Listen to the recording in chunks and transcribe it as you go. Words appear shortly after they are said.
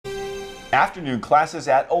Afternoon classes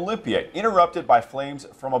at Olympia interrupted by flames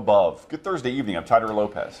from above. Good Thursday evening. I'm Tyler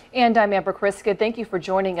Lopez. And I'm Amber Kriska. Thank you for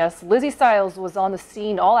joining us. Lizzie Stiles was on the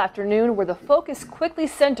scene all afternoon, where the focus quickly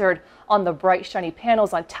centered on the bright, shiny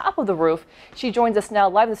panels on top of the roof. She joins us now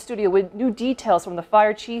live in the studio with new details from the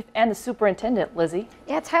fire chief and the superintendent. Lizzie.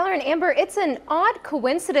 Yeah, Tyler and Amber, it's an odd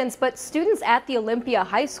coincidence, but students at the Olympia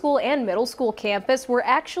High School and middle school campus were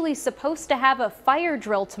actually supposed to have a fire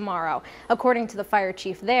drill tomorrow, according to the fire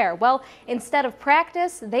chief there. Well, instead of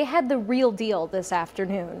practice, they had the real deal this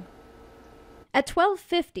afternoon. At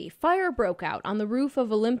 12:50, fire broke out on the roof of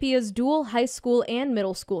Olympia's dual high school and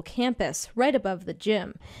middle school campus, right above the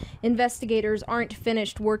gym. Investigators aren't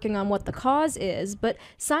finished working on what the cause is, but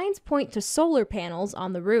signs point to solar panels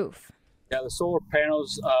on the roof. Yeah, the solar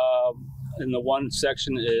panels in the one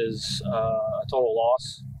section is a total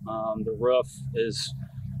loss. The roof is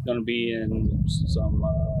going to be in some,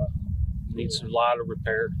 needs a lot of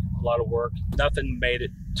repair, a lot of work. Nothing made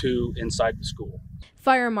it to inside the school.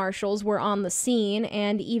 Fire marshals were on the scene,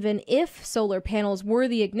 and even if solar panels were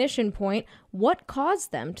the ignition point, what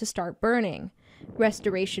caused them to start burning?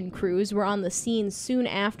 Restoration crews were on the scene soon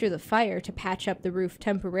after the fire to patch up the roof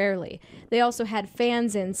temporarily. They also had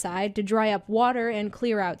fans inside to dry up water and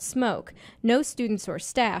clear out smoke. No students or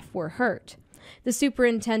staff were hurt. The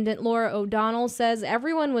superintendent, Laura O'Donnell, says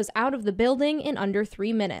everyone was out of the building in under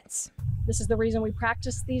 3 minutes. This is the reason we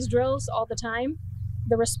practice these drills all the time.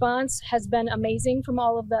 The response has been amazing from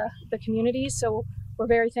all of the communities, so we're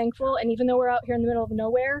very thankful. And even though we're out here in the middle of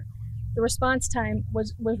nowhere, the response time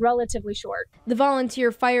was relatively short. The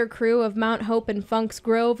volunteer fire crew of Mount Hope and Funks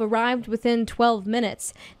Grove arrived within 12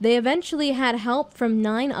 minutes. They eventually had help from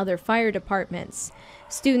 9 other fire departments.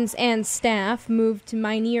 Students and staff moved to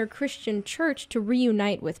Minear Christian Church to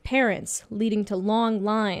reunite with parents, leading to long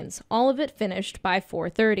lines, all of it finished by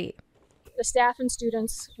 4:30. The staff and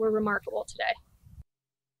students were remarkable today.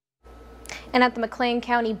 And at the McLean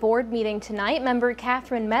County Board meeting tonight, member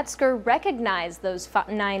Catherine Metzger recognized those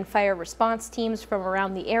 9 fire response teams from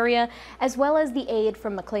around the area, as well as the aid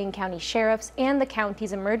from McLean County Sheriffs and the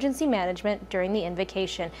county's emergency management during the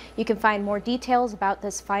invocation. You can find more details about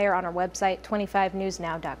this fire on our website,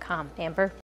 25newsnow.com. Amber?